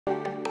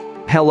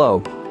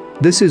Hello.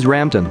 This is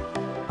Ramton.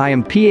 I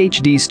am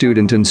PhD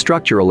student in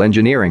structural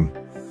engineering.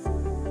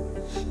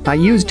 I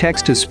use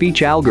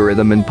text-to-speech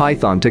algorithm in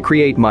Python to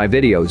create my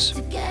videos.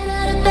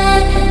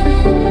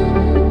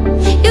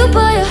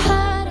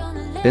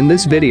 In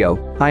this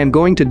video, I am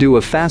going to do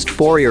a fast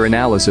Fourier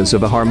analysis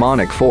of a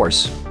harmonic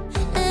force.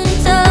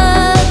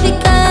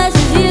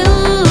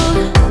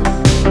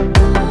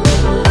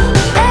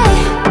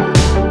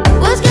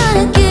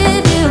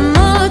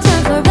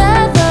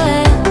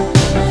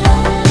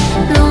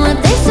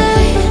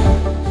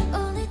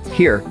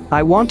 Here,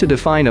 I want to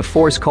define a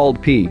force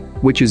called P,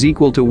 which is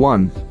equal to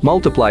 1,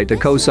 multiplied to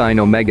cosine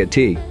omega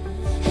t.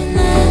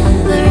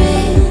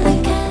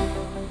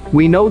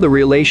 We know the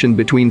relation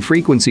between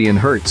frequency in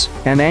hertz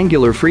and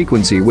angular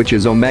frequency, which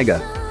is omega.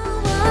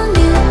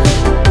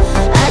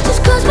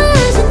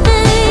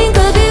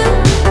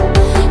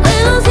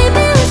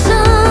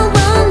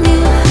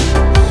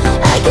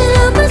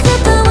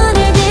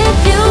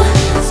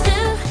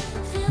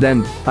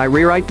 Then, I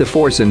rewrite the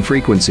force in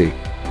frequency.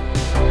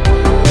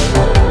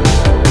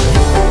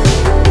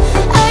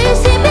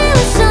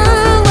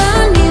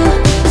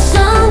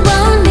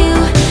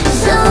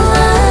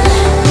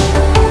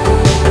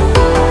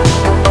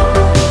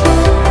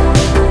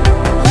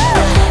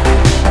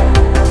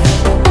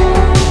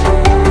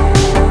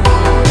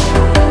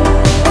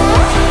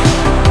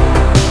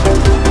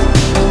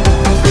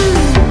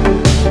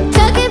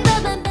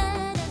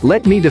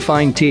 Let me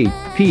define T,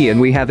 P,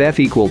 and we have F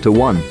equal to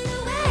 1.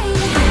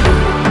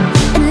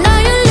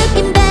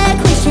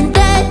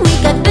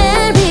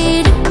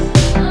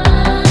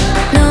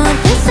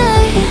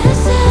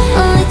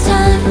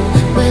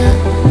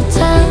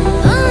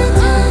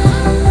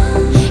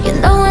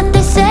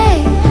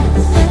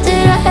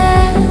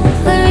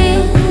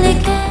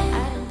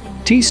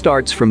 T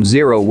starts from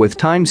 0 with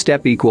time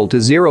step equal to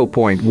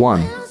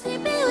 0.1.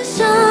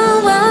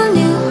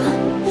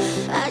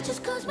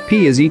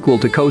 P is equal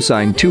to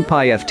cosine 2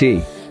 pi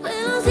ft.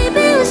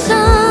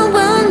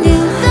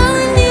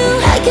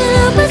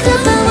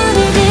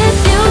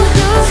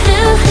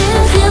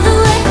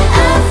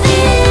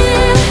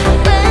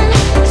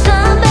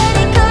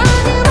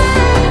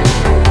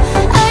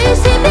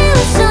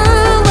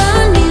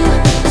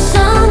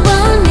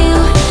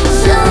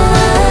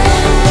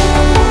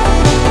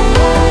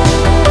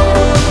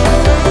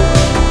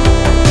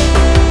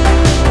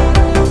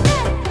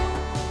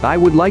 I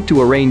would like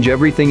to arrange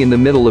everything in the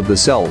middle of the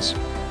cells.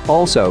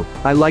 Also,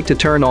 I like to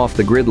turn off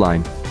the grid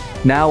line.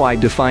 Now I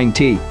define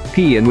T,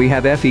 P, and we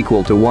have F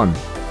equal to 1.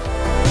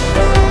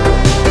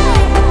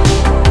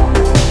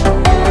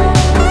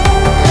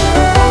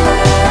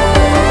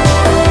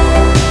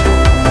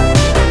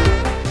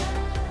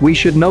 We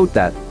should note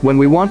that, when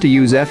we want to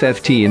use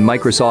FFT in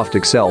Microsoft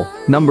Excel,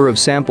 number of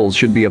samples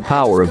should be a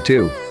power of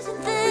 2.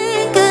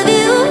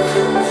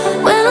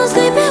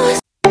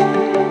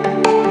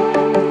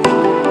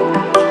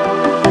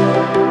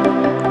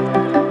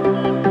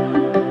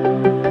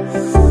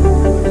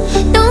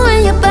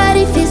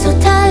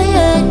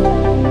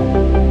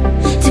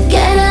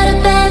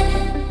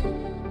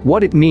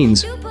 What it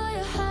means?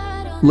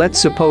 Let's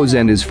suppose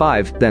n is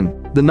 5,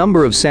 then the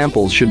number of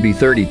samples should be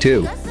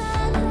 32.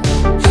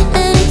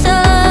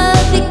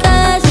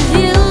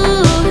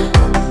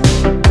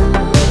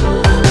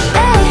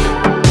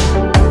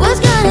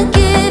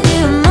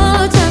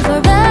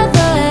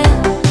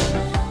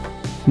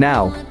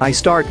 Now, I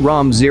start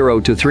ROM 0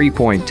 to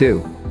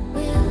 3.2.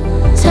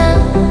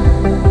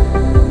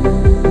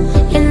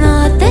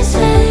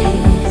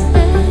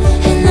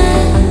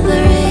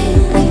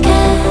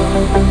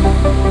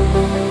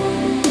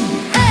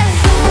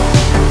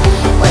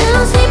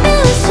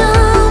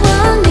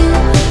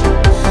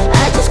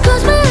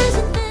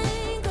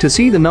 To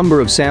see the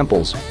number of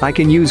samples, I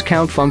can use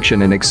count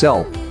function in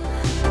Excel.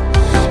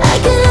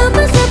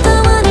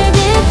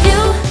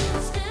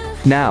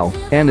 Now,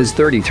 n is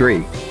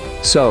 33.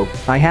 So,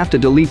 I have to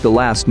delete the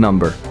last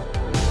number.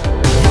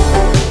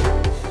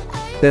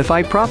 If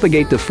I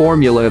propagate the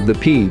formula of the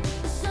P,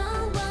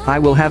 I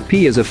will have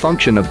P as a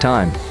function of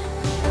time.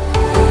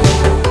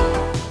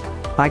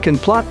 I can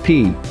plot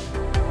P.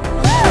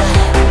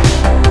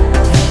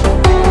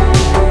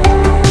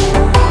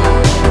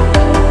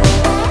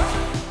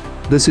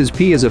 This is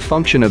P as a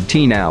function of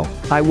t. Now,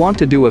 I want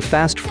to do a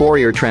fast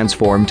Fourier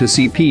transform to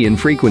see P in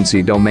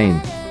frequency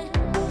domain.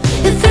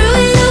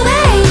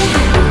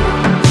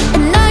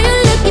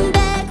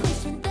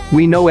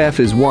 We know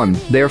F is 1,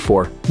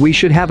 therefore, we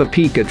should have a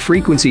peak at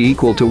frequency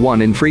equal to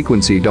 1 in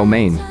frequency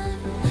domain.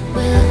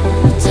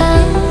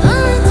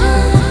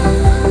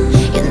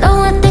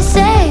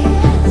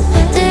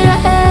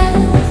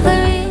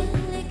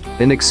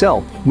 In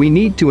Excel, we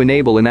need to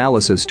enable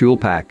Analysis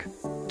Toolpack.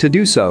 To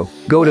do so,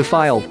 go to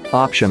File,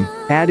 Option,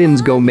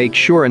 Add-ins, go make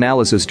sure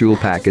Analysis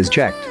Toolpack is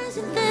checked.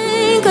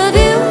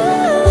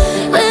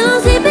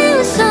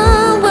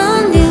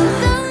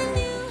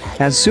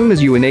 As soon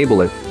as you enable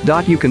it,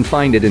 you can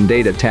find it in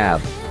Data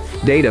tab.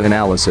 Data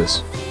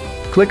Analysis.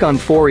 Click on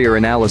Fourier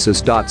Analysis.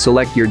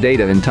 Select your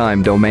data in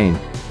time domain.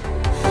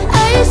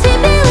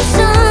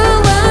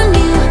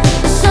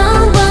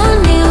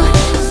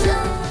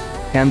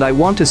 and I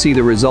want to see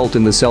the result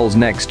in the cells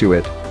next to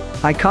it.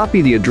 I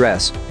copy the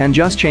address and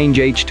just change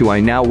H to I.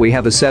 Now we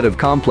have a set of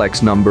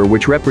complex number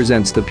which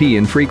represents the P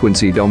in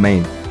frequency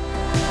domain.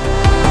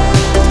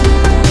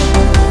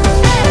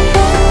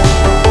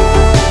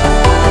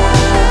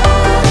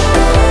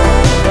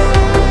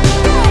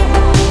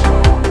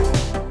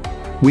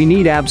 We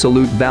need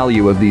absolute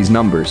value of these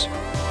numbers.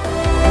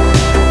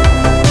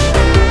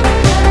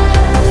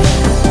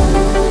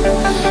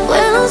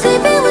 When I'm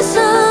sleeping with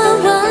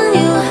someone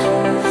new,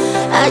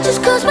 I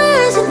just close my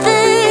eyes and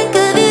think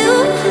of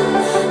you.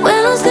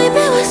 When I'm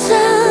sleeping with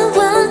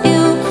someone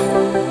new.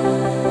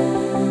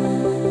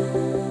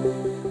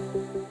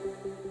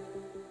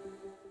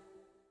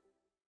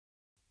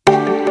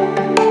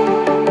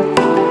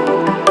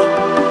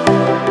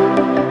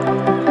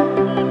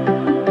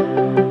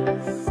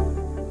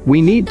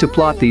 We need to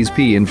plot these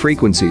P in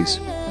frequencies.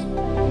 To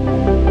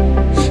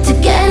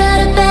get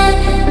out of bed,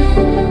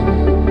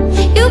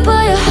 you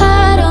put your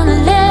heart on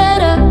a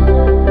letter.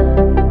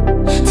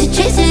 To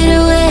chase it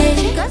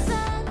away.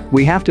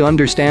 We have to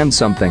understand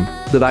something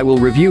that I will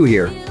review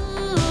here. Hey,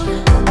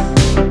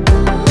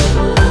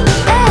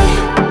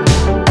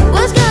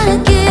 what's gonna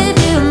give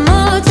you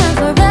more time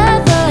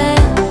forever?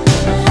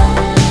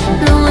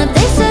 Know what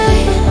they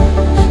say,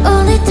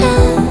 only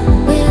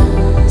time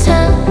will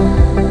tell.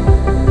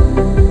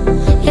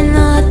 You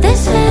know what they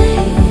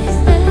say,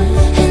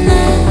 it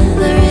never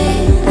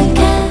really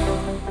can.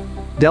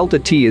 Delta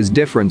T is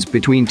difference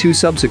between two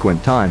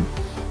subsequent time.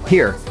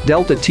 Here,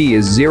 delta T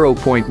is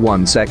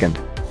 0.1 second.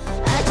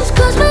 I just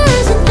close my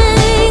eyes and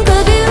think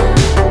of you.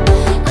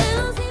 When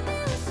I'm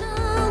sleeping with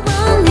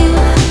someone new,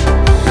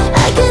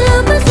 I can't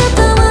help myself, I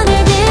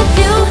wondered if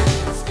you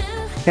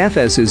still.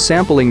 Fs is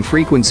sampling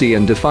frequency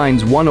and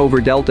defines 1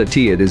 over delta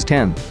T. It is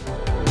 10.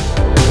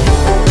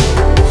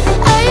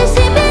 Are you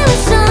sleeping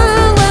with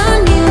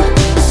someone new?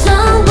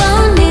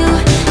 Someone new,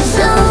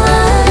 someone.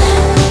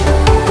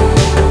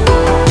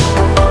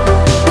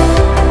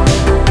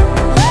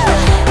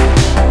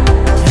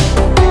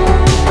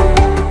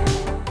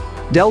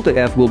 Delta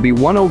F will be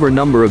 1 over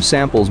number of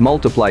samples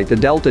multiplied to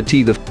delta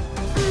T. The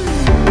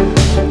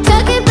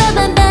Talking about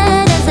my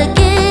bed as a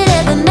kid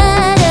ever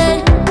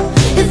mattered.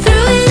 You threw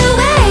it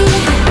away,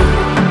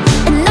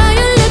 and now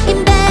you're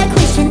looking back,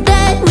 wishing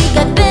that we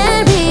got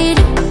buried.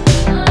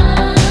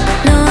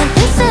 Know what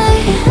they say,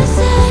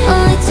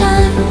 only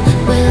time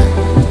will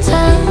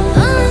tell.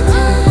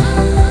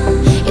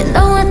 You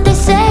know what they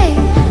say,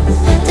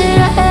 did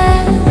I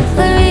ever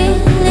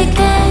really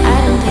care? I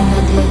don't think I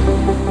did.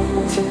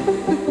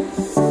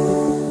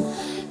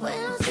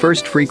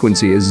 first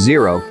frequency is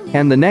 0,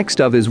 and the next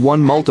of is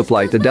 1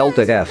 multiplied to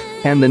delta F,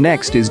 and the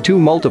next is 2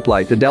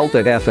 multiplied to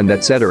delta F, and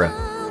etc. I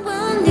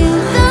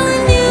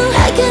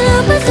can't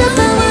help myself,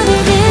 I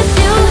wondered if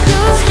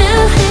you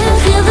still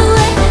feel the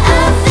way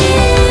I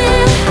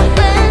feel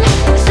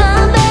when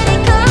somebody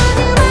calls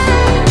you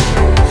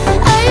in.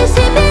 Are you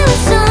sleeping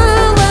with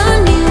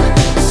someone new?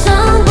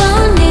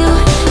 Someone new,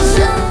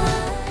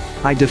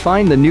 someone. I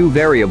define the new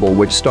variable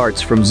which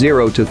starts from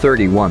 0 to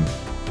 31.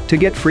 To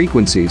get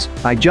frequencies,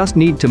 I just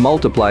need to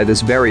multiply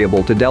this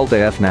variable to delta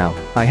F. Now,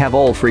 I have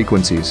all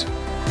frequencies.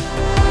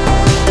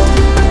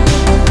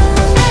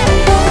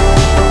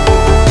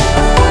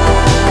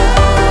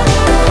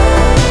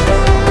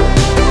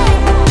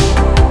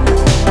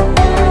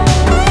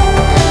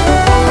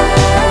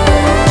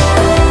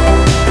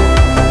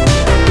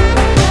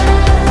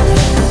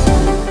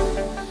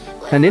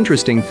 An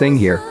interesting thing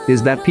here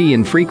is that P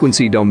in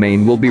frequency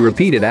domain will be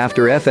repeated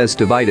after Fs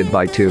divided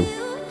by 2.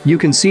 You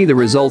can see the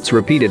results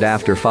repeated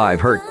after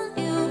 5 Hz.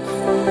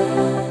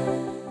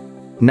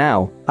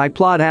 Now, I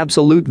plot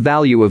absolute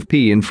value of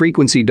P in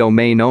frequency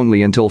domain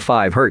only until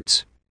 5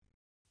 Hz.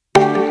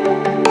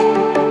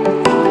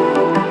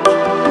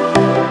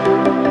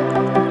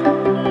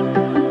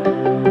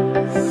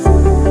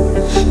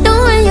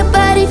 Know when your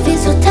body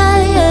feels so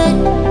tired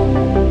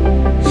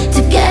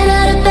to get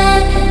out of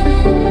bed,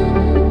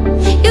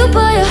 you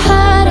put your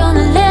heart on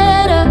a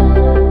letter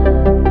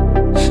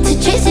to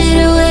chase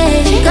it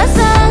away. Cause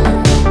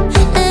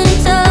and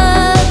it's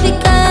all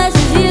because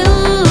of you.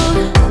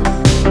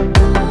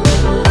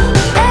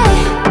 Hey,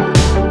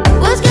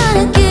 what's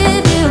gonna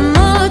give you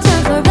more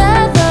time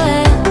forever?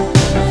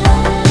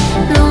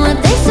 Know what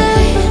they say,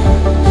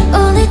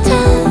 only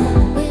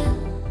time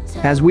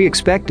will. As we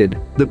expected,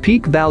 the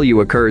peak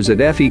value occurs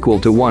at F equal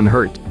to 1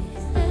 Hz.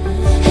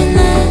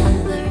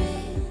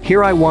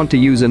 Here I want to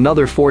use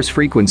another force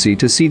frequency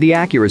to see the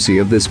accuracy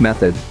of this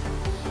method.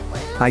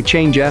 I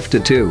change F to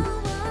 2.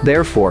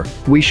 Therefore,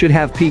 we should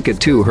have peak at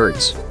 2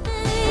 Hz.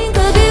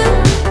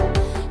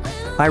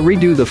 I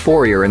redo the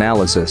Fourier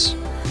analysis.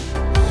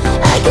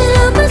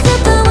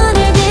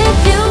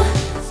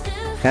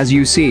 As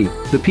you see,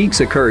 the peaks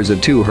occurs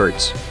at 2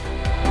 Hz.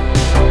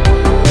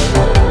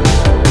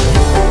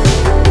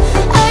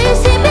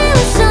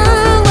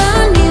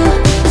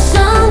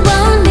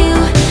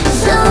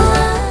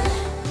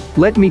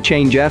 Let me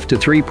change F to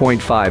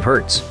 3.5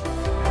 Hz.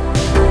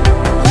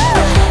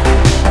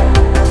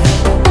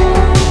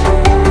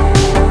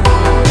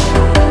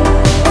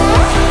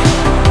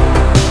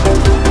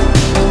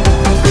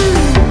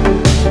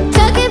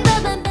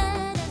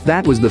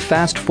 That was the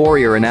fast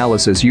Fourier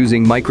analysis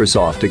using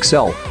Microsoft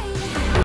Excel.